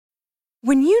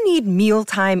When you need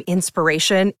mealtime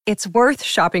inspiration, it's worth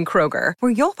shopping Kroger,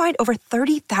 where you'll find over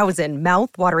 30,000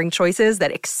 mouth-watering choices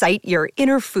that excite your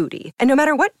inner foodie. And no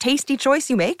matter what tasty choice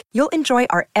you make, you'll enjoy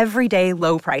our everyday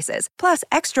low prices, plus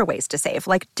extra ways to save,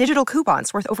 like digital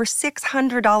coupons worth over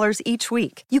 $600 each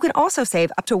week. You can also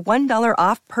save up to $1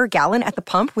 off per gallon at the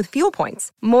pump with fuel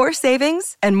points. More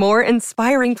savings and more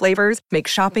inspiring flavors make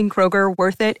shopping Kroger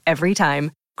worth it every time.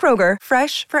 Kroger,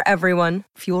 fresh for everyone.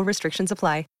 Fuel restrictions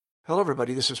apply. Hello,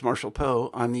 everybody. This is Marshall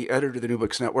Poe. I'm the editor of the New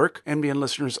Books Network. NBN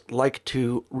listeners like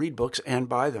to read books and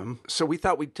buy them. So we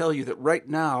thought we'd tell you that right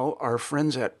now, our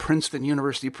friends at Princeton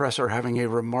University Press are having a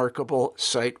remarkable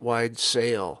site-wide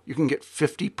sale. You can get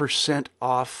 50%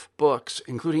 off books,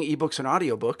 including ebooks and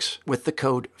audiobooks, with the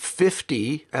code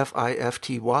 50,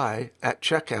 F-I-F-T-Y, at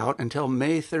checkout until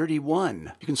May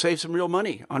 31. You can save some real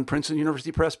money on Princeton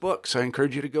University Press books. I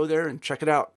encourage you to go there and check it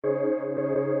out.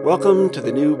 Welcome to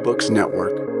the New Books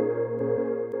Network.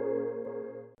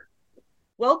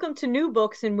 Welcome to New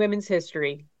Books in Women's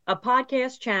History, a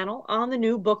podcast channel on the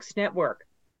New Books Network.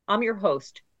 I'm your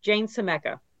host, Jane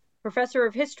Semeka, professor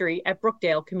of history at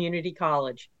Brookdale Community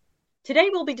College. Today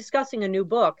we'll be discussing a new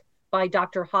book by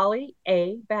Dr. Holly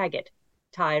A. Baggett,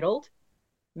 titled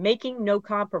Making No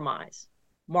Compromise,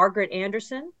 Margaret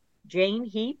Anderson, Jane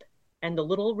Heap, and the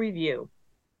Little Review,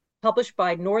 published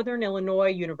by Northern Illinois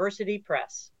University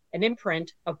Press, an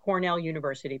imprint of Cornell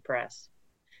University Press.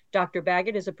 Dr.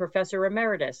 Baggett is a professor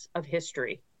emeritus of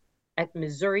history at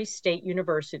Missouri State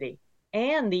University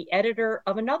and the editor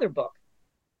of another book,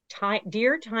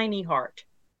 Dear Tiny Heart,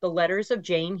 The Letters of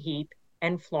Jane Heap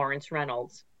and Florence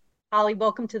Reynolds. Holly,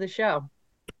 welcome to the show.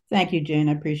 Thank you, Jane.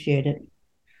 I appreciate it.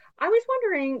 I was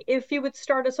wondering if you would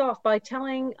start us off by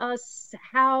telling us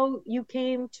how you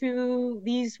came to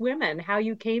these women, how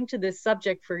you came to this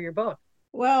subject for your book.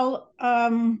 Well,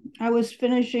 I was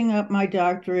finishing up my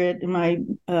doctorate in my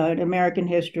American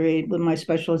history, with my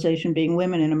specialization being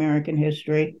women in American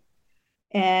history.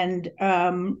 And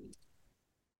I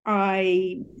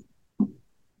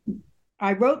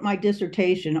wrote my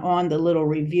dissertation on the Little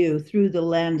Review through the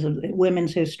lens of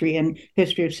women's history and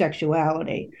history of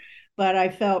sexuality. But I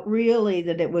felt really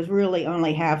that it was really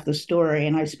only half the story.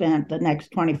 And I spent the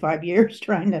next 25 years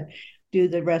trying to do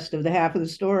the rest of the half of the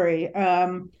story.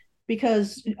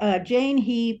 Because Jane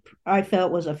Heap, I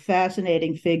felt, was a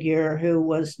fascinating figure who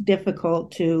was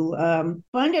difficult to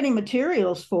find any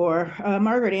materials for.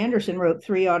 Margaret Anderson wrote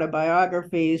 3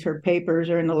 autobiographies. Her papers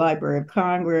are in the Library of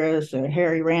Congress,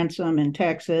 Harry Ransom in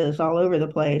Texas, all over the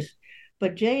place.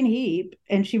 But Jane Heap,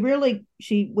 and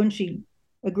when she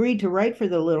agreed to write for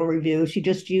the Little Review, she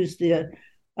just used the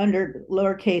under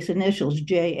lowercase initials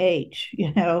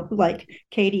JH, like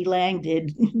Katie Lang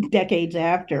did decades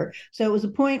after. So the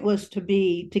point was to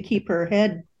keep her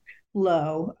head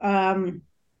low. And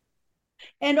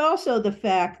also the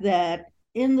fact that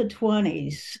in the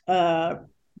 20s,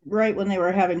 right when they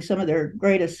were having some of their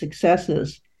greatest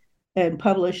successes in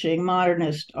publishing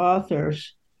modernist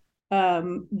authors,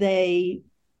 they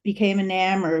became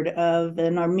enamored of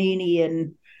an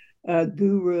Armenian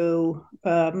guru,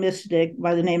 mystic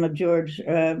by the name of George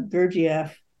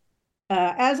Gurdjieff,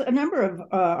 as a number of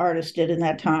artists did in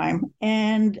that time.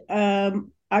 And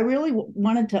I really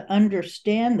wanted to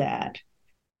understand that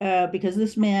because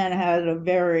this man had a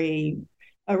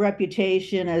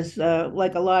reputation as,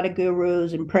 like a lot of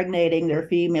gurus, impregnating their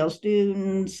female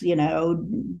students,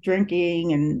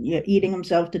 drinking and eating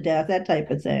himself to death, that type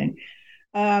of thing.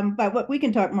 But we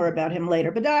can talk more about him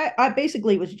later. But I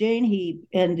basically, it was Jane Heap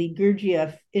and the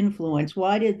Gurdjieff influence.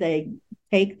 Why did they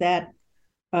take that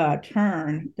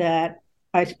turn that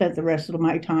I spent the rest of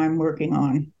my time working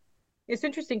on? It's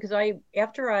interesting because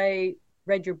after I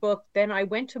read your book, then I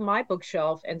went to my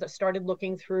bookshelf and started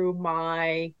looking through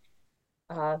my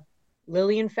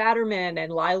Lillian Fatterman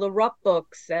and Lila Rupp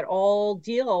books that all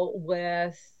deal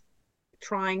with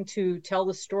trying to tell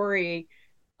the story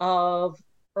of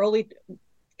early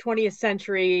 20th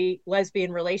century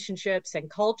lesbian relationships and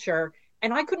culture.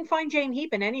 And I couldn't find Jane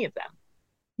Heap in any of them.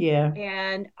 Yeah.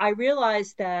 And I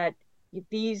realized that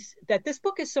this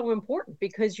book is so important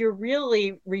because you're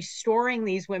really restoring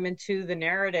these women to the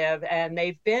narrative, and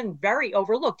they've been very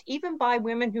overlooked, even by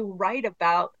women who write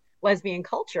about lesbian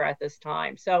culture at this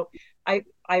time. So I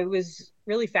was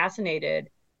really fascinated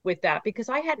with that because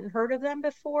I hadn't heard of them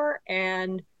before.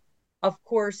 And of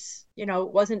course, it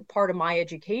wasn't part of my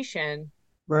education.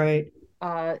 Right.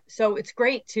 So it's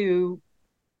great to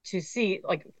see,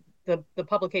 like, the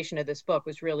publication of this book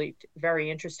was really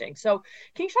very interesting. So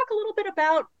can you talk a little bit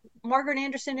about Margaret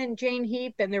Anderson and Jane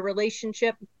Heap and their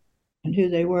relationship? and who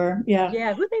they were. Yeah.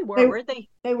 Yeah, who they were. They, Were they?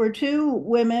 they were two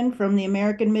women from the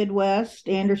American Midwest.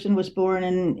 Anderson was born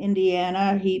in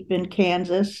Indiana, Heap in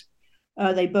Kansas.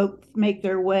 They both make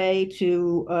their way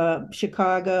to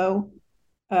Chicago.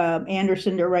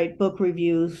 Anderson to write book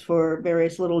reviews for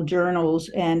various little journals,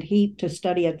 and Heap to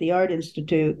study at the Art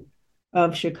Institute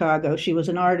of Chicago. She was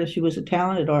an artist. She was a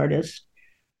talented artist.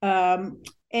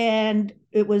 And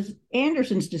it was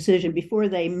Anderson's decision before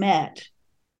they met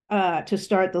to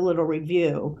start the Little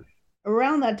Review.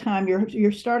 Around that time,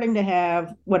 you're starting to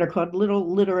have what are called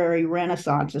little literary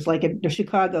renaissances, like the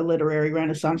Chicago literary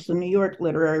renaissance, the New York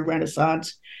literary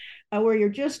renaissance, where you're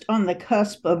just on the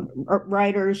cusp of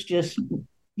writers just,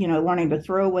 wanting to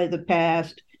throw away the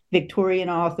past, Victorian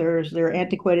authors, their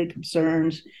antiquated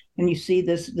concerns, and you see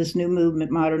this new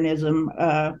movement, modernism,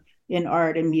 in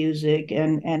art and music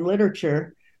and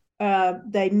literature.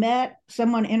 They met,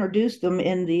 someone introduced them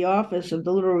in the office of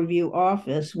the Little Review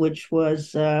office, which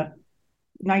was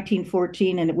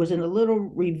 1914, and it was in the Little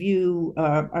Review,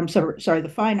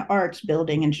 the Fine Arts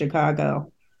building in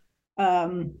Chicago.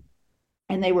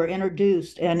 And they were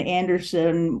introduced, and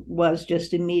Anderson was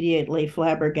just immediately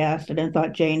flabbergasted and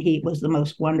thought Jane Heap was the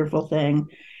most wonderful thing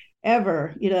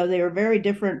ever. They were very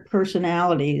different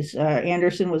personalities.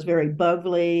 Anderson was very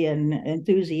bubbly and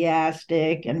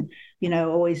enthusiastic and,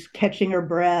 always catching her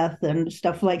breath and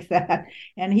stuff like that.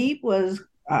 And Heap was,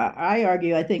 I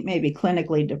argue, I think maybe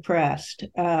clinically depressed.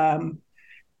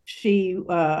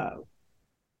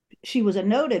 She was a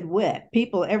noted wit.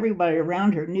 Everybody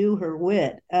around her knew her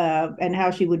wit and how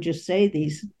she would just say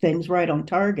these things right on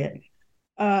target.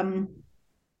 But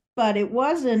it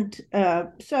wasn't,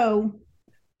 so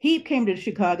Heap came to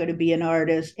Chicago to be an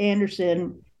artist.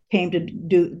 Anderson came to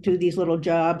do these little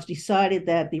jobs, decided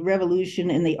that the revolution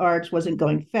in the arts wasn't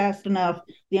going fast enough.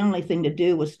 The only thing to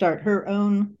do was start her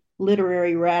own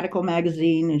literary radical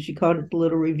magazine, and she called it the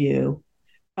Little Review.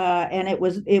 And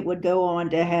it would go on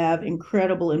to have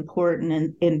incredible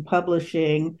importance in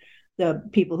publishing the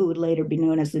people who would later be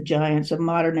known as the giants of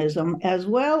modernism, as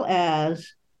well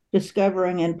as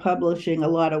discovering and publishing a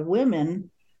lot of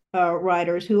women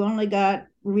writers who only got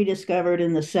rediscovered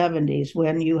in the 70s,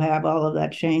 when you have all of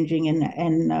that changing in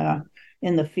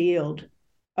the field.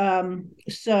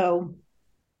 So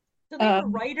they were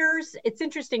writers. It's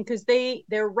interesting because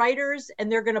they're writers,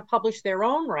 and they're going to publish their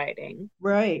own writing.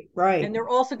 Right. And they're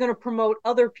also going to promote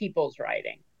other people's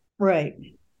writing. Right.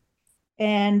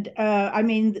 And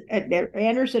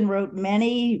Anderson wrote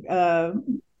many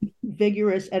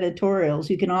vigorous editorials.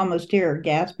 You can almost hear her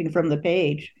gasping from the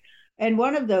page. And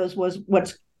one of those was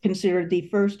what's considered the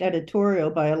first editorial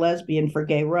by a lesbian for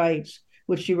gay rights,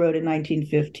 which she wrote in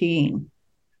 1915.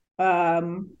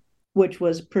 Which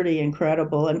was pretty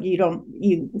incredible. And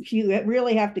you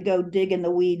really have to go dig in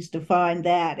the weeds to find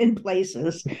that in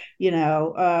places,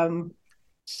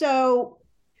 So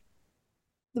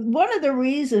one of the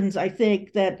reasons I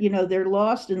think that, they're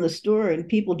lost in the story and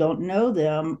people don't know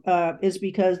them is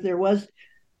because there was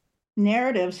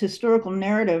historical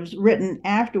narratives written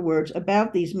afterwards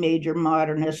about these major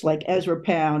modernists like Ezra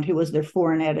Pound, who was their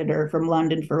foreign editor from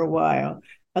London for a while.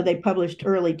 They published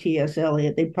early T.S.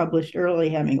 Eliot. They published early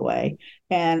Hemingway.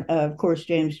 And, of course,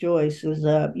 James Joyce was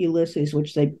Ulysses,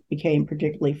 which they became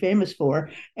particularly famous for.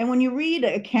 And when you read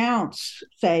accounts,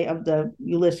 say, of the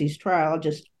Ulysses trial, I'll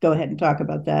just go ahead and talk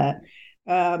about that.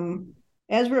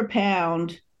 Ezra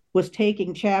Pound was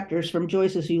taking chapters from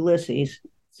Joyce's Ulysses,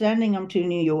 sending them to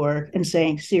New York and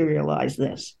saying, serialize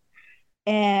this.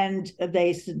 And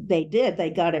they did. They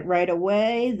got it right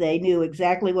away. They knew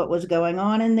exactly what was going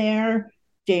on in there.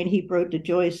 Jane Heap wrote to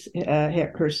Joyce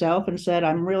herself and said,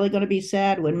 I'm really going to be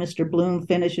sad when Mr. Bloom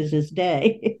finishes his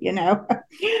day, and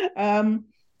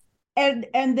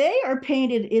they are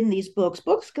painted in these books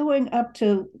going up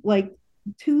to like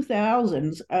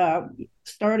 2000s,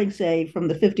 starting, say, from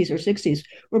the 50s or 60s,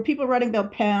 where people are writing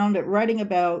about Pound, writing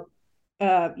about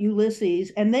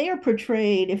Ulysses, and they are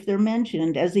portrayed, if they're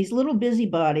mentioned, as these little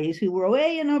busybodies who were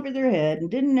way in over their head and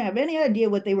didn't have any idea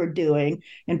what they were doing,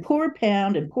 and poor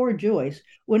Pound and poor Joyce,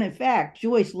 when in fact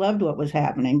Joyce loved what was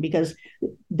happening, because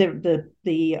the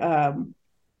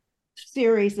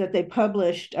series that they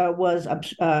published was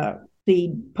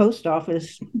the post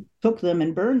office took them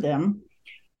and burned them.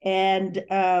 And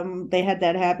they had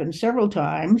that happen several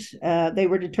times. They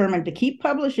were determined to keep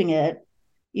publishing it,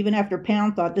 even after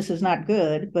Pound thought this is not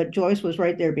good, but Joyce was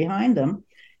right there behind them.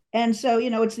 And so,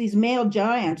 it's these male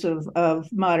giants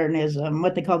of modernism,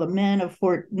 what they call the men of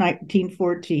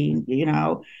 1914,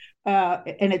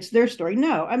 and it's their story.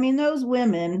 No, those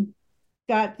women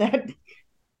got that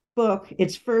book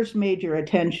its first major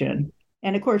attention.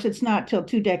 And of course, it's not till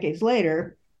 2 decades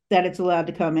later that it's allowed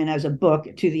to come in as a book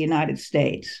to the United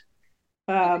States.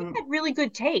 They had really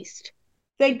good taste.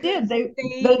 They did. They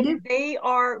did. They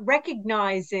are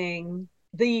recognizing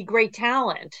the great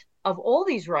talent of all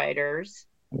these writers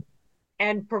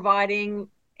and providing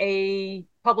a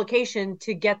publication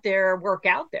to get their work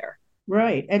out there.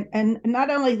 Right. And not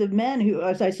only the men who,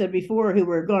 as I said before, who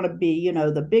were going to be,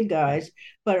 the big guys,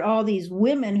 but all these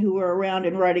women who were around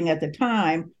and writing at the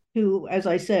time, who, as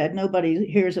I said, nobody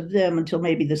hears of them until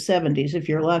maybe the 70s, if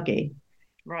you're lucky.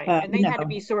 Right. And they had to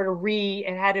be sort of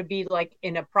it had to be like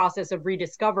in a process of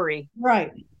rediscovery.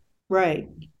 Right. Right.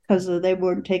 Because they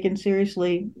weren't taken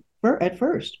seriously at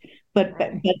first. But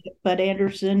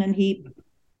Anderson and Heap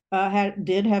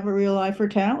did have a real eye for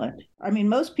talent. I mean,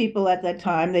 most people at that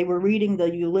time, they were reading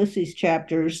the Ulysses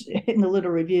chapters in the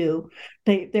Little Review.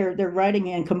 They're writing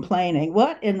and complaining,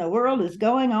 what in the world is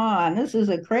going on? This is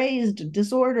a crazed,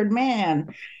 disordered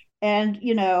man. And,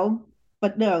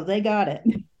 but no, they got it.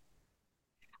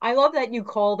 I love that you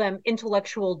call them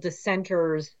intellectual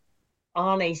dissenters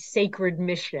on a sacred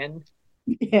mission.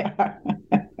 Yeah.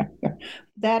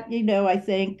 That, I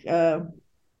think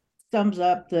sums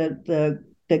up the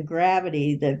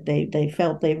gravity that they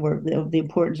felt they were, the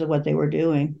importance of what they were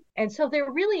doing. And so they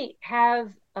really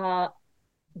have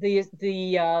the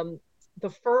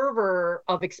fervor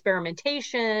of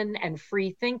experimentation and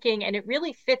free thinking, and it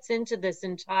really fits into this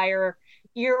entire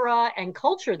era and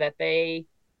culture that they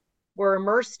were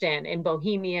immersed in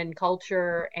bohemian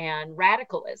culture and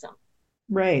radicalism.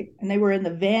 Right. And they were in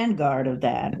the vanguard of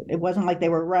that. It wasn't like they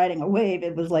were riding a wave.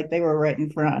 It was like they were right in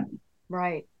front.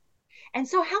 Right. And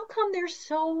so how come they're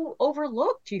so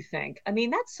overlooked, do you think? I mean,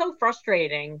 that's so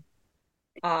frustrating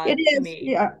it is, to me.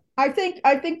 Yeah. I think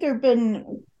they've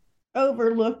been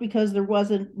overlooked because there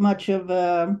wasn't much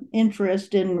of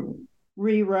interest in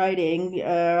rewriting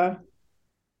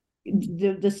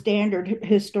the standard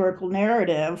historical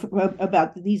narrative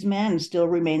about these men still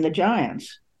remain the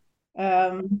giants.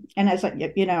 And as I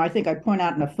think I point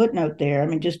out in a footnote there, I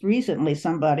mean, just recently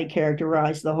somebody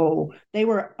characterized they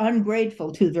were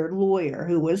ungrateful to their lawyer,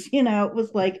 who was, it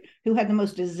was like, who had the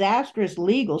most disastrous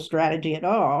legal strategy at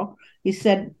all. He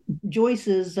said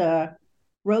Joyce's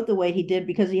wrote the way he did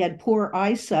because he had poor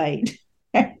eyesight.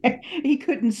 He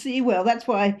couldn't see well. That's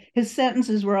why his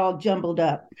sentences were all jumbled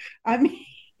up. I mean,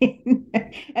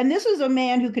 and this is a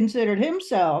man who considered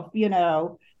himself,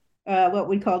 what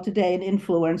we call today an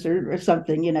influencer or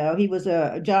something. He was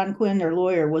John Quinn, their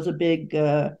lawyer, was a big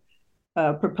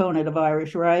proponent of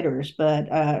Irish writers, but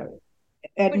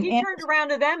he turned around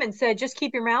to them and said, just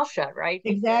keep your mouth shut, right?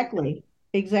 Exactly.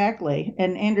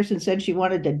 And Anderson said she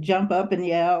wanted to jump up and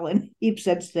yell, and Heap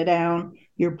said, sit down,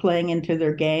 you're playing into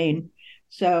their game.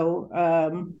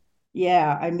 So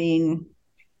yeah, I mean,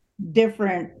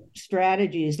 different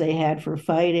strategies they had for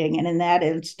fighting, and in that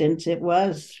instance it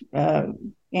was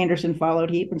Anderson followed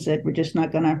Heap and said, we're just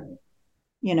not going to,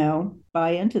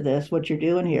 buy into this, what you're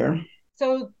doing here.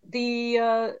 So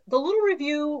the Little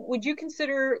Review, would you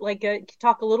consider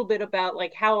talk a little bit about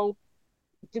how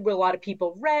a lot of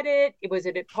people read it? Was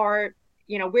it at part,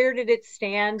 where did it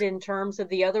stand in terms of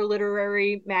the other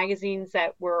literary magazines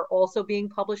that were also being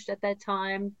published at that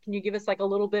time? Can you give us a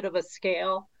little bit of a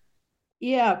scale?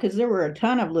 Yeah, because there were a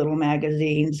ton of little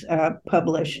magazines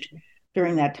published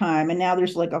during that time. And now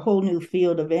there's a whole new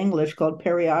field of English called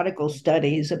periodical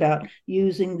studies about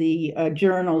using the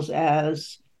journals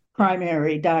as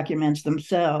primary documents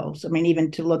themselves. I mean, even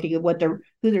to looking at who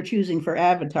they're choosing for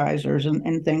advertisers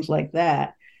and things like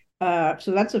that.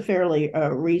 So that's a fairly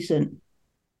recent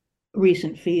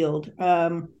field.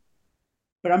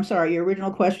 But I'm sorry, your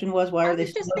original question was, why are they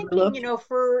still overlooked? Thinking,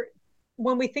 for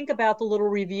when we think about the Little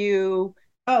Review.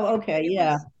 Oh, okay,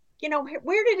 yeah.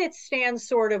 Where did it stand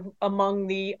sort of among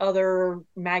the other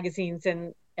magazines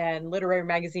and literary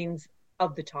magazines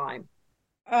of the time?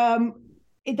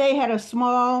 They had a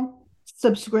small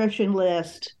subscription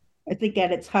list. I think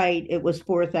at its height, it was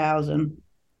 4,000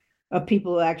 of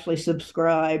people who actually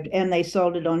subscribed, and they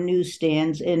sold it on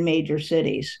newsstands in major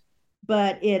cities.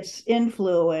 But its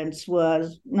influence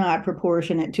was not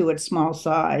proportionate to its small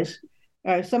size.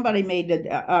 Somebody made an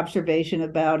observation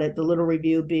about it, the Little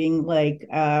Review being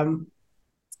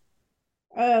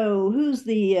who's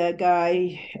the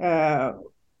guy,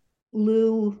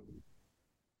 Lou,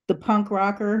 the punk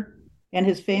rocker, and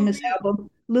his famous album,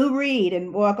 Lou Reed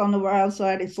and Walk on the Wild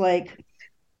Side. It's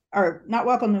or not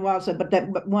Walk on the Wild Side,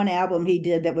 but one album he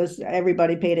did that was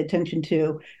everybody paid attention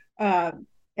to.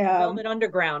 Velvet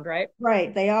Underground, right?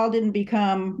 Right. They all didn't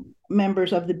become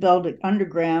members of the Velvet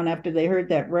Underground after they heard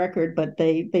that record, but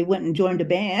they went and joined a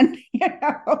band.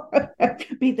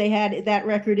 They had that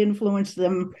record influenced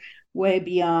them way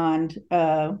beyond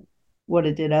what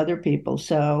it did other people.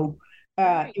 So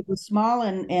it was small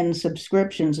in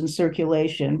subscriptions and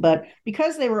circulation, but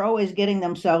because they were always getting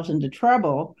themselves into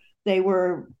trouble, they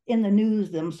were in the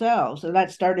news themselves. So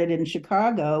that started in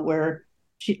Chicago, where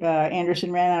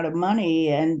Anderson ran out of money,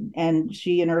 and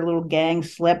she and her little gang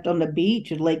slept on the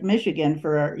beach at Lake Michigan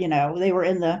for, they were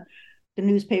in the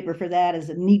newspaper for that as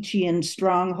a Nietzschean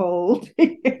stronghold,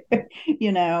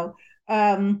 you know.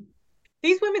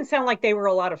 These women sound like they were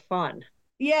a lot of fun.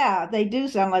 Yeah, they do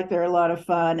sound like they're a lot of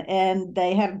fun, and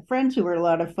they had friends who were a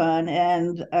lot of fun.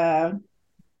 And I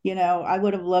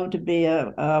would have loved to be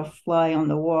a fly on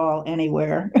the wall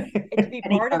anywhere. And to be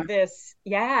part of this,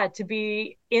 to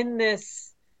be in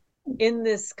this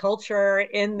culture,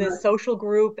 in this social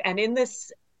group, and in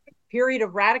this period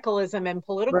of radicalism and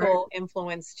political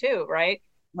influence too, right?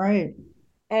 Right.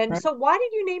 And so why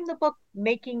did you name the book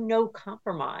Making No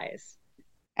Compromise?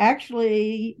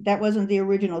 Actually, that wasn't the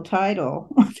original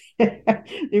title.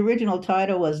 The original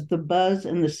title was The Buzz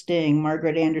and the Sting,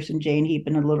 Margaret Anderson, Jane Heap,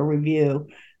 in a little review,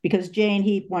 because Jane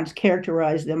Heap once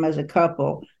characterized them as a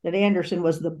couple, that Anderson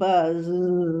was the buzz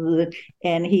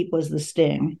and Heap was the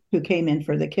sting, who came in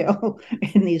for the kill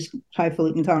in these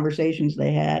highfalutin conversations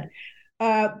they had.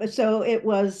 So it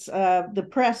was, the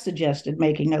press suggested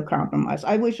Making No Compromise.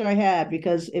 I wish I had,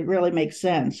 because it really makes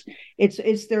sense.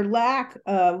 It's their lack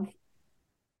of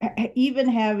even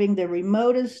having the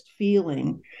remotest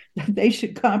feeling that they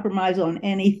should compromise on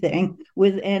anything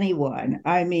with anyone.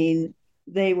 I mean,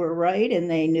 they were right and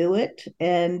they knew it.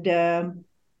 And,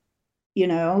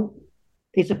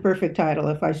 it's a perfect title,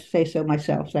 if I say so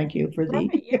myself. Thank you for the.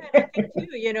 Right, yeah, and I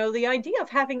think too, the idea of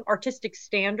having artistic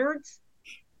standards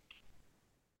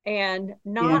and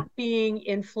not being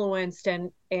influenced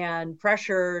and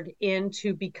pressured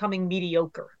into becoming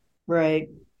mediocre. Right.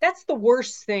 That's the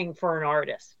worst thing for an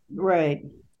artist. Right.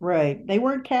 They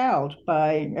weren't cowed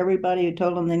by everybody who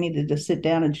told them they needed to sit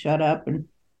down and shut up and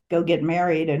go get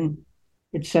married and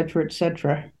et cetera, et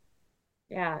cetera.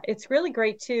 Yeah, it's really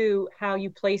great too how you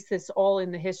place this all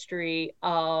in the history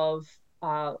of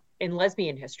in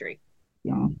lesbian history.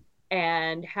 Yeah.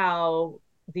 And how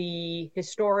the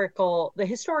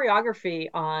historiography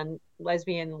on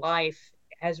lesbian life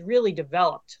has really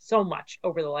developed so much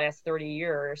over the last 30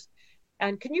 years.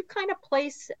 And can you kind of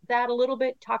place that a little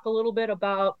bit, talk a little bit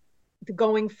about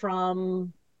going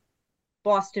from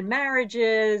Boston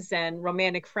marriages and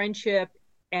romantic friendship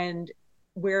and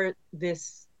where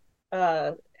this,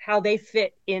 how they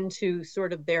fit into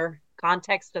sort of their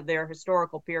context of their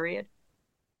historical period?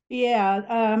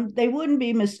 Yeah, they wouldn't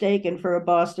be mistaken for a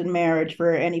Boston marriage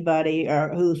for anybody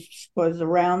who was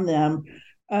around them.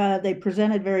 They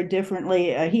presented very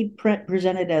differently. He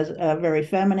presented as very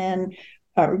feminine.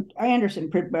 Anderson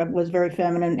was very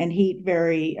feminine, and he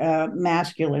very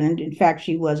masculine. And in fact,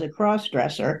 she was a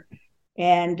cross-dresser.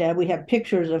 And we have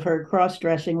pictures of her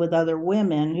cross-dressing with other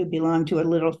women who belonged to a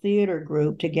little theater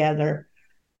group together.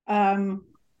 And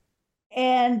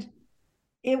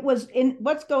it was in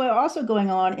what's also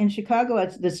going on in Chicago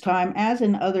at this time, as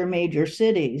in other major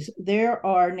cities. There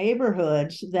are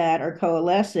neighborhoods that are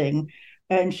coalescing.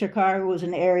 And Chicago was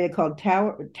an area called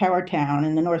Tower Town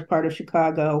in the north part of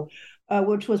Chicago,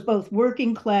 which was both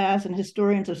working class, and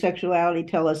historians of sexuality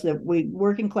tell us that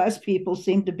working class people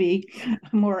seem to be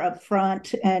more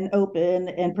upfront and open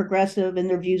and progressive in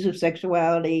their views of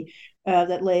sexuality,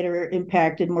 that later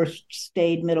impacted more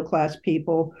staid middle class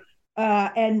people.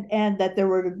 And that there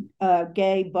were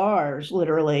gay bars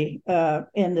literally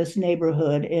in this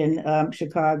neighborhood in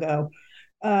Chicago.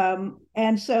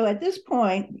 And so at this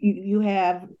point, you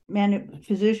have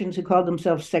physicians who call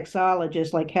themselves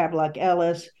sexologists, like Havelock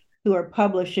Ellis, who are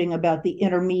publishing about the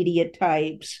intermediate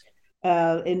types,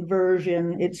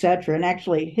 inversion, et cetera. And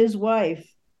actually, his wife,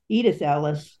 Edith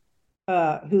Ellis,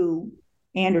 who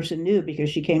Anderson knew because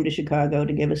she came to Chicago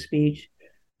to give a speech,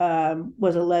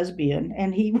 was a lesbian,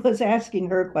 and he was asking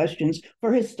her questions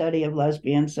for his study of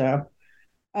lesbians. So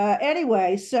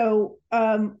anyway,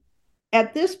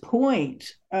 at this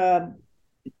point, the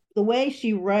way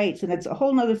she writes, and it's a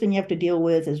whole other thing you have to deal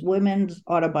with, is women's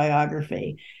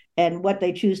autobiography and what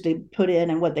they choose to put in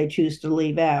and what they choose to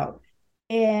leave out.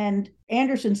 And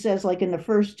Anderson says, like in the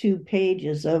first 2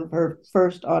 pages of her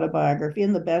first autobiography,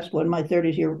 and the best one, My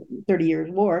 30 Years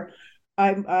War,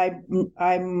 I'll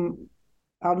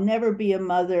never be a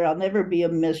mother. I'll never be a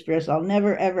mistress. I'll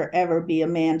never, ever, ever be a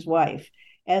man's wife.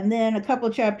 And then a couple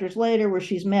of chapters later, where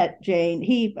she's met Jane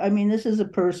Heap, I mean, this is a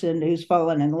person who's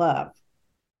fallen in love.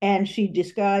 And she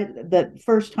described the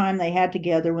first time they had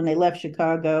together when they left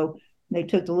Chicago. They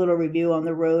took the little review on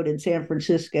the road in San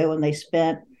Francisco, and they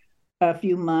spent a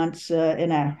few months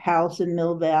in a house in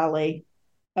Mill Valley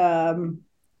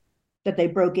that they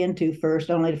broke into first,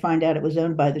 only to find out it was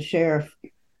owned by the sheriff.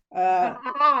 Uh,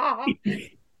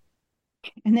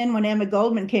 and then when Emma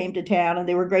Goldman came to town, and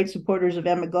they were great supporters of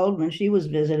Emma Goldman, she was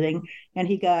visiting, and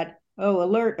he got, oh,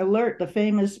 alert, alert, the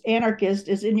famous anarchist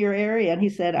is in your area. And he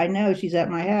said, I know, she's at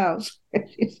my house.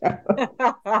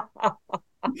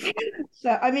 So,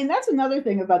 I mean, that's another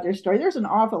thing about their story. There's an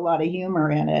awful lot of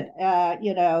humor in it.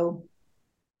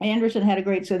 Anderson had a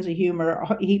great sense of humor.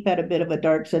 Heap had a bit of a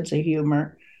dark sense of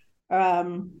humor.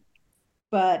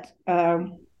 But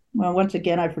well, once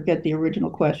again, I forget the original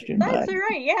question. That's all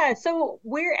right. Yeah. So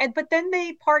but then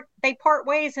they part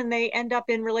ways, and they end up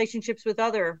in relationships with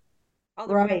other right,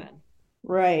 women.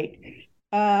 Right.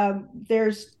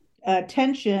 There's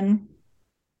tension.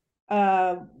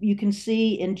 You can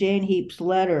see in Jane Heap's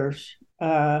letters,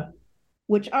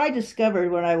 which I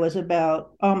discovered when I was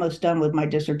about almost done with my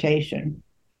dissertation.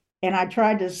 And I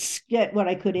tried to get what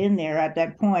I could in there at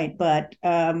that point. But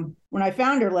when I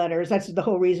found her letters, that's the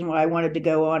whole reason why I wanted to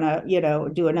go on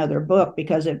do another book,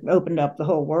 because it opened up the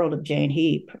whole world of Jane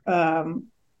Heap.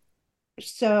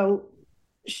 So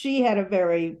she had a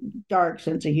very dark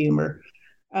sense of humor.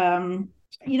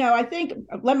 I think,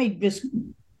 let me just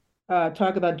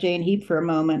talk about Jane Heap for a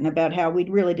moment, and about how we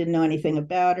really didn't know anything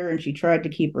about her, and she tried to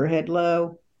keep her head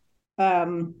low.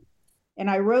 And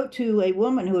I wrote to a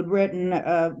woman who had written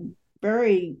a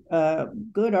very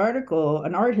good article,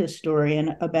 an art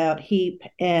historian, about Heap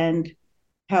and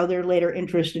how their later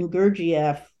interest in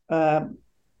Gurdjieff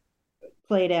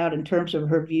played out in terms of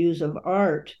her views of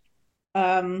art.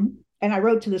 And I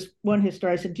wrote to this one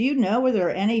historian. I said, do you know, were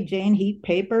there any Jane Heap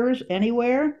papers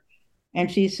anywhere?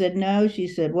 And she said, no. She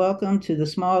said, welcome to the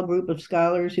small group of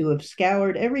scholars who have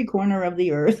scoured every corner of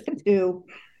the earth to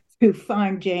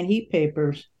find Jane Heap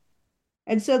papers.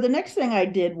 And so the next thing I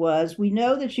did was, we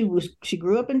know that she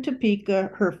grew up in Topeka.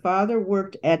 Her father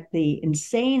worked at the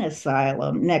insane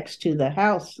asylum next to the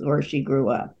house where she grew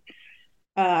up.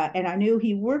 And I knew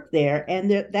he worked there. And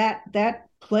that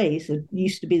place, it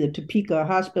used to be the Topeka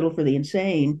Hospital for the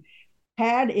Insane,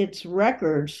 had its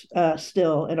records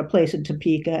still in a place in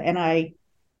Topeka. And I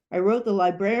wrote the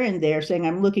librarian there saying,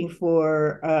 I'm looking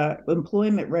for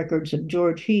employment records of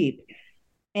George Heap.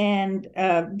 And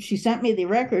she sent me the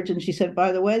records, and she said,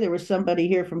 by the way, there was somebody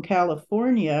here from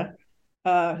California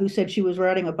who said she was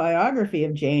writing a biography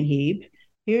of Jane Heap.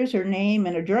 Here's her name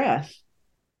and address.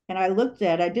 And I looked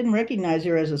at, I didn't recognize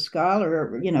her as a scholar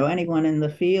or, anyone in the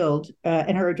field.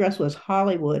 And her address was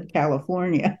Hollywood,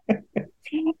 California.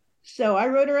 So I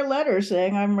wrote her a letter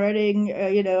saying, I'm writing,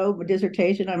 a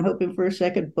dissertation. I'm hoping for a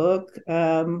second book.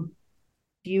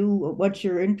 What's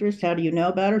your interest? How do you know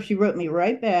about her? She wrote me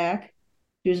right back.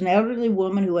 She was an elderly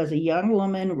woman who, as a young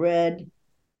woman, read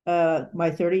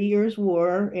My 30 Years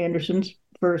War, Anderson's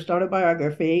first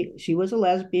autobiography. She was a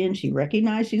lesbian. She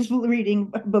recognized she was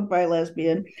reading a book by a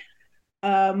lesbian.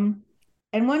 And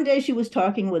one day she was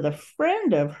talking with a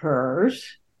friend of hers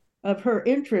of her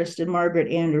interest in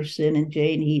Margaret Anderson and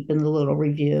Jane Heap in the Little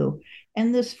Review.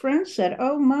 And this friend said,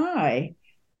 oh, my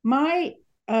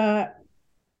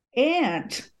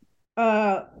aunt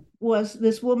was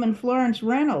this woman, Florence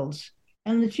Reynolds,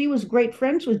 and that she was great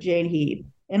friends with Jane Heap.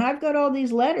 And I've got all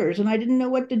these letters, and I didn't know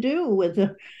what to do with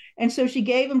them. And so she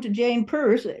gave them to Jane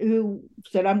Peirce, who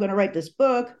said, I'm going to write this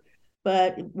book.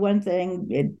 But one thing,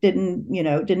 it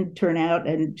didn't turn out,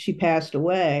 and she passed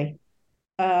away.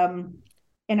 And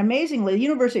amazingly, the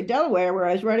University of Delaware, where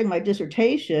I was writing my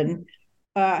dissertation,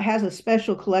 has a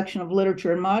special collection of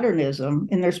literature and modernism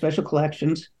in their special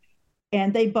collections.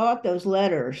 And they bought those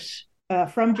letters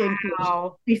from Jane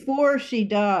Peirce before she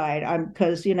died. I'm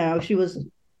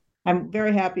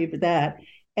very happy for that.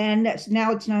 And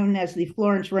now it's known as the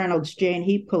Florence Reynolds Jane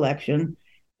Heap collection.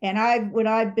 And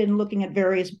I've been looking at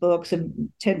various books of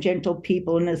tangential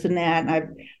people and this and that,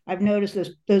 and I've noticed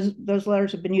those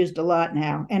letters have been used a lot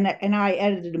now. And I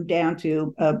edited them down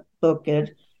to a book at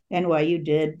NYU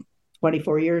did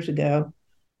 24 years ago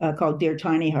called Dear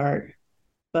Tiny Heart.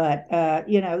 But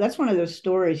that's one of those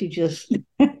stories you just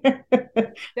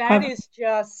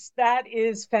that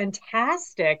is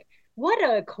fantastic. What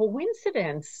a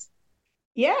coincidence.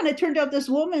 Yeah, and it turned out this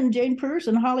woman, Jane Peirce,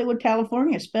 in Hollywood,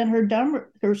 California, spent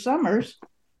her summers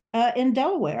in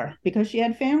Delaware because she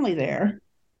had family there.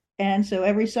 And so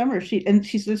every summer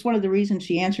that's one of the reasons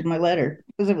she answered my letter,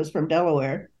 because it was from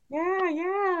Delaware.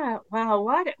 Yeah. Wow,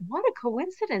 what a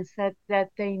coincidence that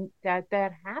happened.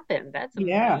 That's amazing.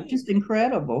 Yeah, just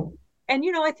incredible. And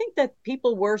I think that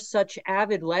people were such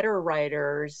avid letter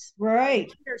writers. Right.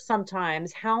 I wonder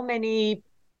sometimes how many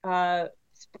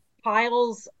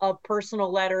piles of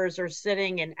personal letters are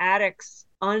sitting in attics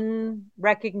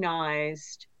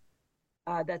unrecognized,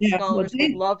 that Yeah, well, scholars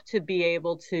would love to be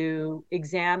able to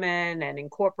examine and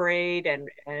incorporate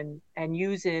and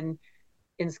use in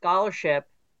scholarship.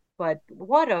 But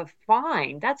what a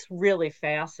find. That's really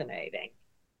fascinating.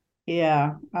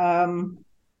 yeah.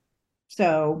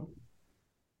 So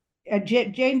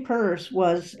Jane Purse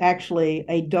was actually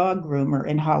a dog groomer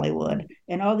in Hollywood,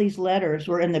 and all these letters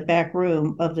were in the back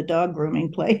room of the dog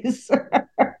grooming place.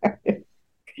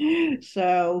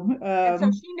 So, And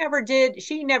so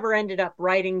she never ended up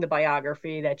writing the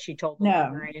biography that she told the no,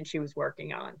 librarian she was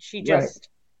working on. She right. just,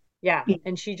 yeah,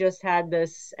 and she just had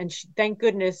this, and thank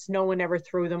goodness no one ever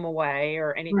threw them away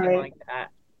or anything Right. like that.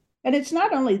 And it's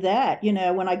not only that,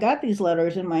 when I got these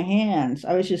letters in my hands,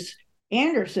 I was just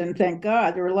Anderson, thank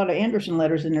God. There were a lot of Anderson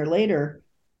letters in there later.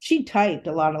 She typed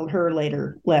a lot of her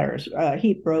later letters.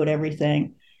 Heap wrote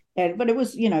everything. But it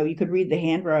was, you could read the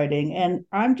handwriting. And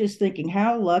I'm just thinking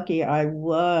how lucky I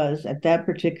was at that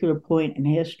particular point in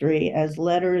history as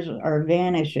letters are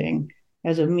vanishing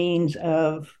as a means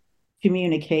of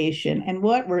communication and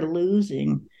what we're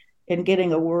losing and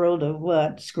getting a world of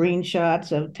what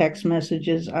screenshots of text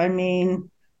messages. I mean,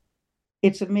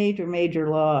 it's a major, major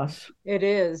loss. It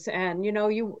is. And,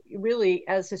 you really,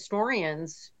 as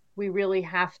historians, we really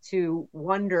have to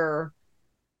wonder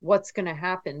what's going to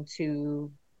happen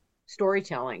to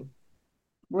storytelling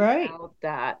Right. without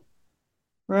that.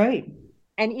 Right.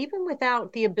 And even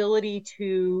without the ability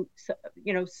to,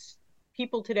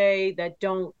 people today that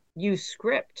don't use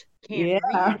script can't Yeah.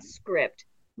 read script.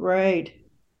 Right.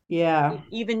 Yeah.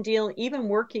 Even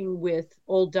working with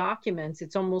old documents,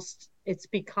 it's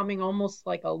becoming almost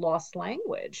like a lost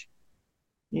language.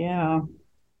 Yeah.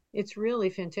 It's really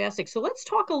fantastic. So let's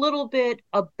talk a little bit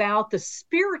about the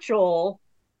spiritual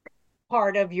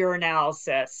part of your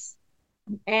analysis.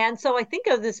 And so I think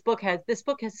of this book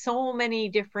has so many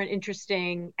different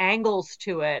interesting angles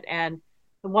to it. And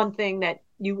the one thing that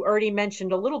you already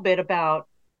mentioned a little bit about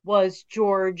was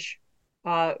George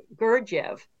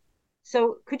Gurdjieff.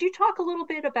 So could you talk a little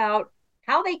bit about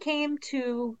how they came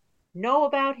to know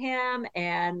about him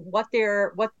and what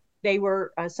they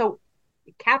were so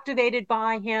captivated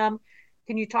by him?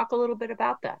 Can you talk a little bit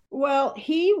about that? Well,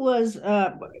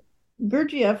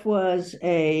 Gurdjieff was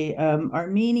a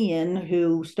Armenian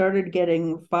who started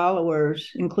getting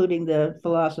followers, including the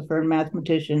philosopher and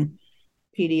mathematician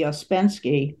P.D.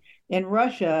 Ouspensky in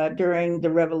Russia during the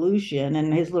revolution,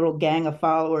 and his little gang of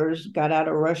followers got out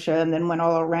of Russia and then went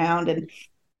all around and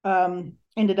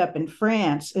ended up in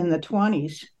France in the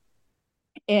 20s.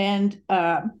 And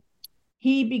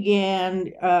he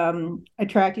began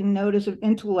attracting notice of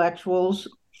intellectuals,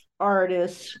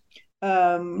 artists.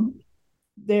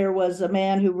 There was a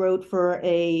man who wrote for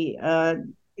a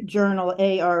journal,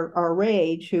 A.R.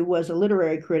 Rage, who was a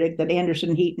literary critic that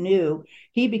Anderson Heap knew.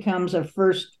 He becomes a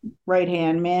first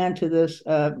right-hand man to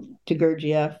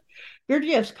Gurdjieff.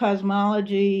 Gurdjieff's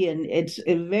cosmology, and it's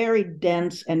very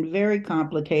dense and very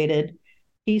complicated.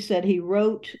 He said he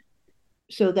wrote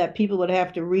so that people would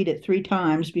have to read it 3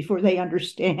 times before they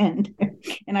understand.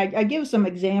 And I give some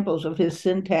examples of his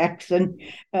syntax and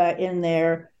in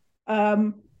there.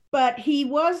 But he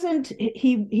wasn't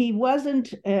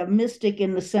a mystic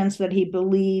in the sense that he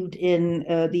believed in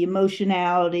the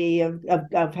emotionality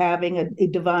of having a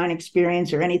divine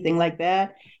experience or anything like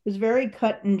that. It was very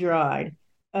cut and dried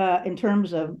in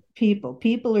terms of people.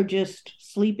 People are just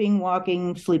sleeping,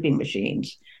 walking, sleeping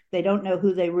machines. They don't know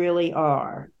who they really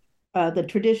are. The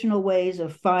traditional ways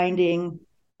of finding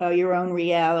your own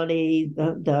reality,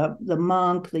 the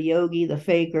monk, the yogi, the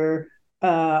faker,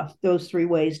 those 3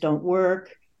 ways don't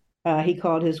work. He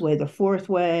called his way the 4th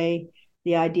way.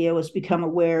 The idea was become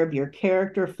aware of your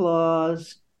character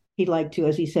flaws. He'd like to,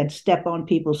 as he said, step on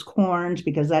people's corns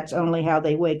because that's only how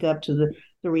they wake up to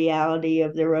the reality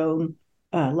of their own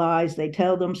lies they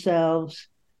tell themselves.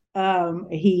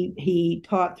 He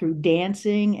taught through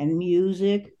dancing and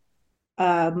music.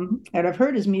 And I've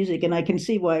heard his music, and I can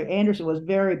see why Anderson was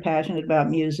very passionate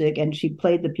about music, and she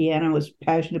played the piano, was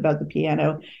passionate about the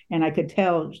piano, and I could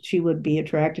tell she would be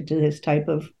attracted to this type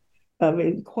of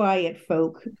quiet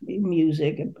folk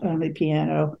music on the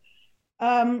piano.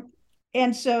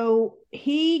 And so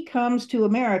he comes to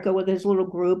America with his little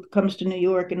group, comes to New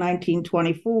York in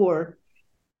 1924,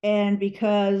 and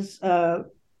because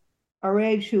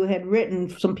Arage, who had written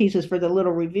some pieces for the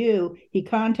Little Review, he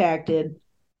contacted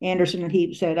Anderson and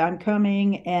Heap, said, I'm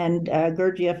coming, and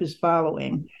Gurdjieff is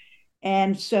following.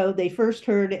 And so they first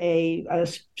heard a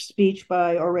speech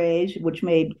by Orage, which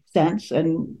made sense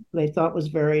and they thought was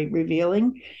very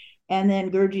revealing. And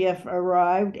then Gurdjieff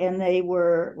arrived, and they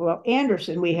were, well,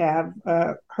 Anderson, we have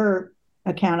her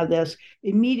account of this,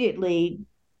 immediately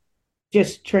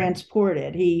just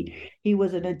transported. He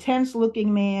was an intense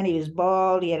looking man. He was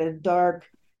bald. He had a dark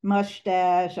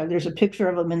mustache. There's a picture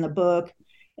of him in the book.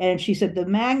 And she said the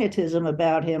magnetism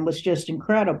about him was just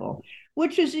incredible,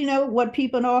 which is, what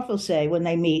people often say when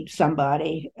they meet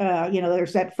somebody.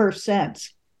 There's that first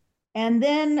sense. And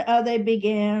then they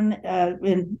began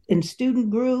in student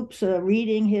groups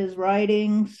reading his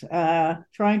writings,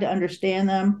 trying to understand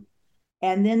them.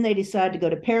 And then they decide to go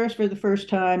to Paris for the first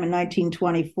time in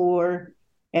 1924,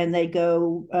 and they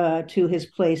go to his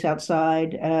place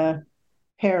outside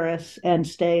Paris and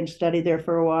stay and study there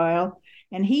for a while.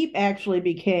 And Heap actually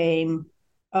became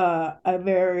a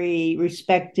very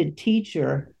respected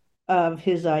teacher of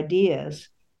his ideas.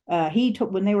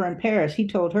 When they were in Paris, he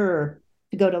told her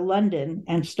to go to London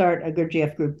and start a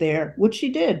Gurdjieff group there, which she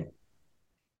did.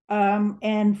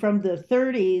 And from the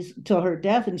 30s till her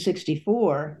death in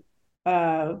 64,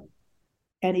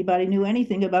 anybody knew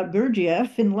anything about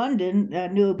Gurdjieff in London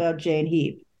knew about Jane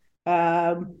Heap.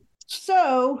 It's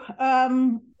sort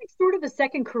of a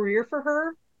second career for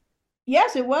her.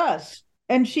 Yes, it was.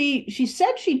 And she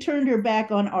said she turned her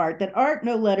back on art, that art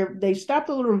no letter. They stopped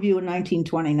the little review in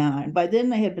 1929. By then,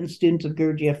 they had been students of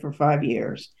Gurdjieff for 5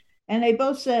 years. And they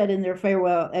both said in their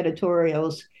farewell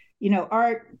editorials,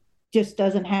 art just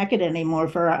doesn't hack it anymore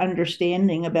for our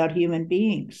understanding about human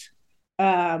beings.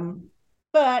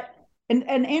 But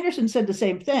Anderson said the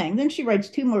same thing. Then she writes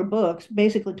 2 more books,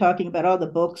 basically talking about all the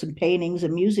books and paintings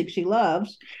and music she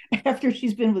loves after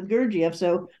she's been with Gurdjieff.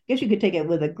 So I guess you could take it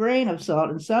with a grain of salt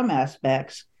in some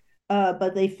aspects.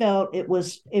 But they felt it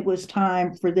was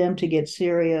time for them to get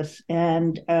serious,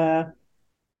 and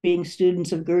being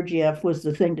students of Gurdjieff was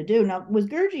the thing to do. Now,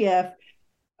 with Gurdjieff,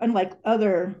 unlike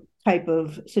other type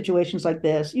of situations like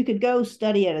this, you could go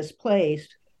study at his place,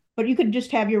 but you could just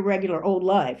have your regular old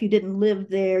life. You didn't live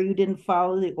there, you didn't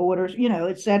follow the orders,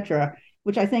 etc.,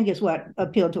 which I think is what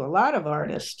appealed to a lot of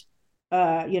artists.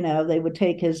 They would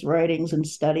take his writings and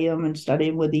study them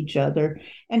with each other.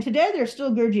 And today there's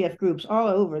still Gurdjieff groups all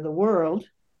over the world.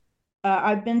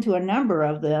 I've been to a number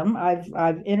of them.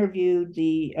 I've interviewed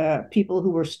the people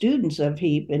who were students of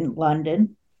Heap in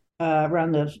London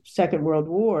around the Second World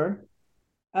War.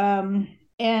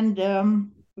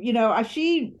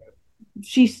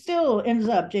 She still ends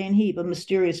up, Jane Heap, a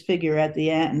mysterious figure at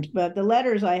the end. But the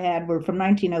letters I had were from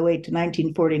 1908 to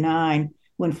 1949,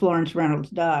 when Florence Reynolds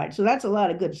died. So that's a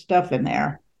lot of good stuff in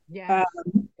there. Yeah.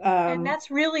 And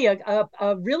that's really a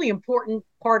really important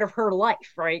part of her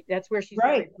life, right? That's where she's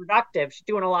very productive. She's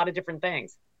doing a lot of different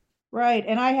things. Right.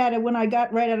 And when I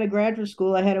got right out of graduate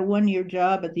school, I had a 1-year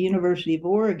job at the University of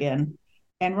Oregon.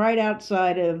 And right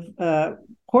outside of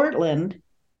Portland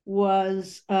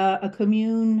was a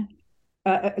commune,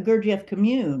 a Gurdjieff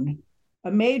commune,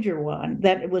 a major one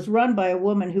that was run by a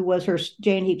woman who was her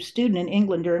Jane Heap student in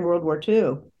England during World War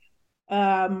II.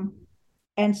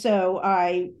 And so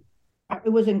it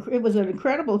was an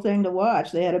incredible thing to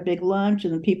watch. They had a big lunch,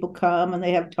 and the people come and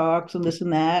they have talks and this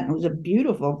and that. And it was a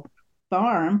beautiful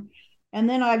farm. And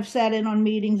then I've sat in on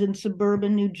meetings in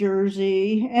suburban New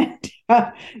Jersey and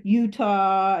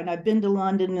Utah, and I've been to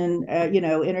London and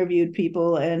interviewed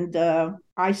people, and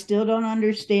I still don't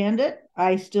understand it.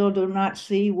 I still do not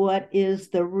see what is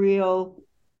the real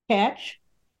catch.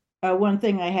 One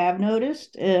thing I have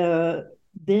noticed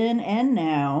then and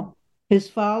now, his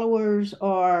followers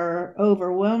are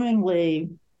overwhelmingly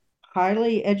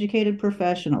highly educated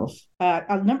professionals.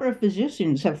 A number of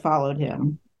physicians have followed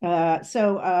him.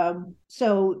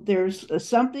 So there's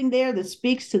something there that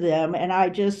speaks to them. And I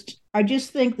just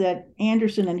think that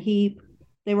Anderson and Heap,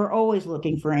 they were always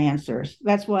looking for answers.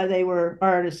 That's why they were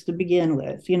artists to begin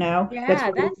with, Yeah, that's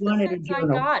the sense I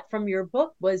got from your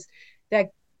book, was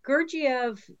that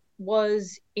Gurdjieff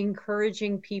was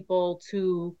encouraging people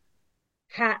to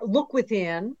look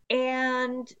within,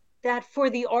 and that for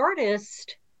the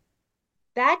artist,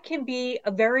 that can be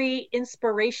a very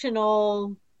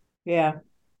inspirational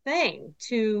thing.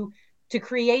 To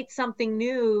create something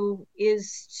new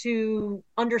is to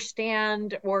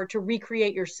understand or to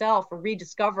recreate yourself or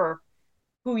rediscover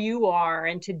who you are,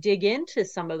 and to dig into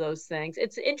some of those things.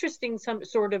 It's interesting, some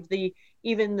sort of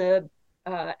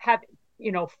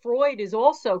Freud is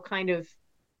also kind of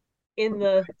in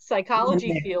the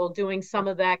psychology field doing some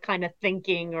of that kind of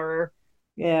thinking or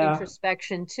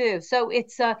introspection too. So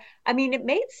it's it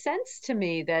made sense to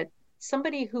me that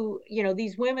somebody who,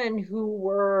 these women who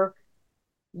were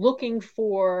looking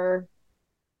for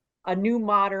a new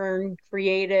modern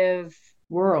creative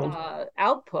world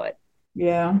output,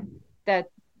 that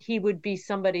he would be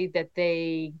somebody that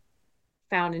they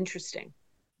found interesting.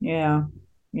 Yeah.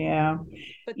 Yeah.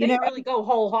 But You they know, really go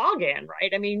whole hog in,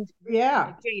 right? I mean,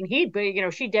 yeah. Jane Heap,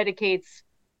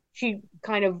 she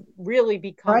kind of really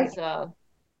Right. becomes an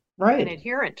Right.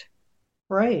 adherent.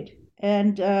 Right.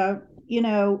 And you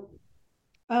know,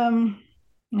 um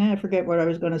I forget what I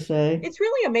was going to say. It's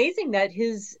really amazing that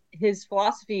his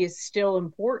philosophy is still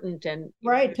important, and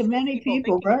Right, there's to still many people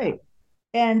people, thinking about right.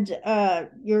 And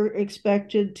you're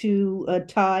expected to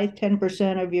tithe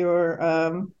 10% of your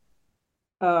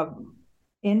uh,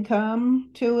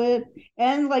 income to it.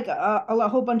 And like a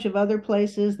whole bunch of other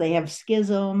places, they have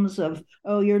schisms of,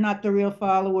 oh, you're not the real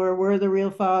follower, we're the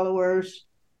real followers,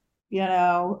 you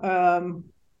know.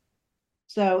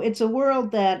 So it's a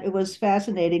world that it was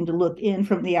fascinating to look in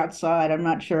from the outside. I'm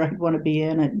not sure I'd want to be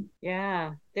in it. it.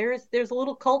 Yeah, there's a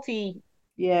little culty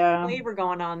Yeah, flavor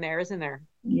going on there, isn't there?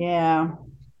 yeah.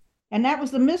 And that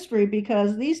was the mystery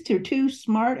because these two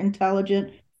smart,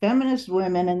 intelligent, feminist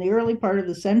women in the early part of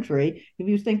the century, if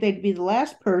you think they'd be the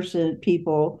last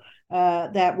people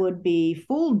that would be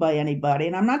fooled by anybody,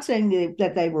 and I'm not saying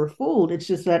that they were fooled. It's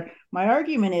just that my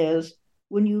argument is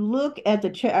when you look at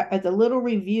the little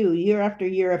review year after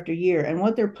year after year and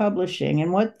what they're publishing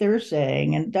and what they're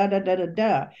saying and da da da da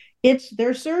da,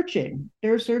 they're searching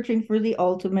for the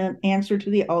ultimate answer to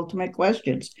the ultimate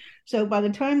questions. So by the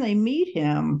time they meet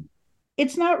him,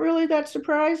 it's not really that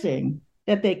surprising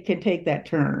that they can take that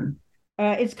turn.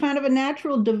 It's kind of a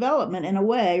natural development in a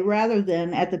way, rather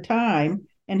than at the time.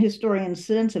 And historians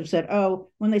since have said, oh,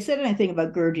 when they said anything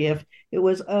about Gurdjieff, it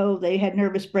was, oh, they had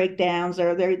nervous breakdowns,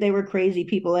 or they were crazy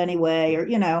people anyway, or,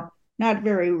 not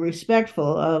very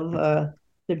respectful of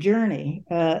the journey.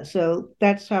 So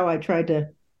that's how I tried to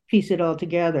piece it all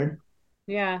together.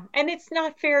 Yeah, and it's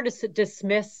not fair to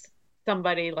dismiss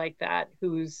somebody like that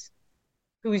who's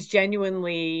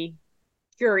genuinely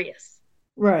curious.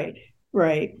 Right,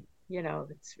 right.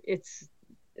 It's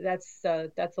that's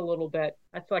a little bit,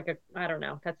 that's like a, I don't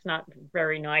know, that's not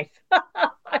very nice.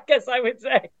 I guess I would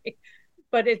say.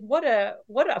 But what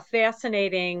a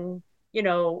fascinating,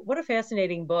 what a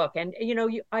fascinating book. And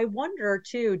I wonder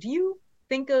too, do you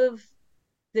think of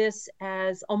this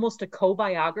as almost a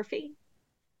co-biography?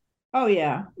 Oh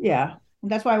yeah, yeah.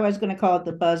 And that's why I was going to call it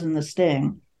the buzz and the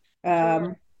sting. Um,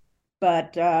 Sure.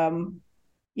 but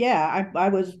yeah, I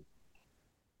was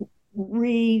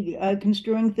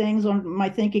reconstruing things on my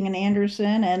thinking in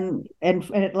Anderson, and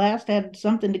at last had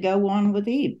something to go on with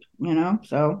Heap.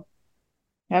 So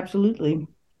absolutely.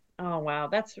 Oh wow,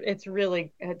 it's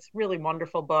really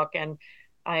wonderful book, and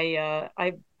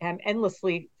I am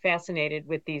endlessly fascinated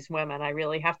with these women. I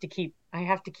have to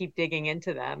keep digging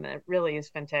into them. It really is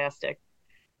fantastic.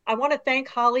 I want to thank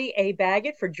Holly A.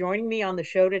 Baggett for joining me on the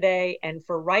show today and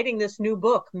for writing this new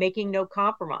book, Making No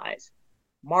Compromise.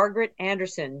 Margaret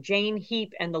Anderson, Jane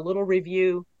Heap, and the Little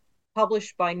Review,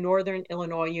 published by Northern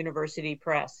Illinois University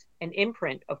Press, an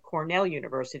imprint of Cornell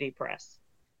University Press.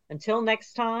 Until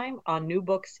next time on New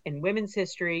Books in Women's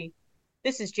History,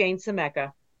 this is Jane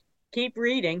Sameka. Keep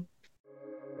reading.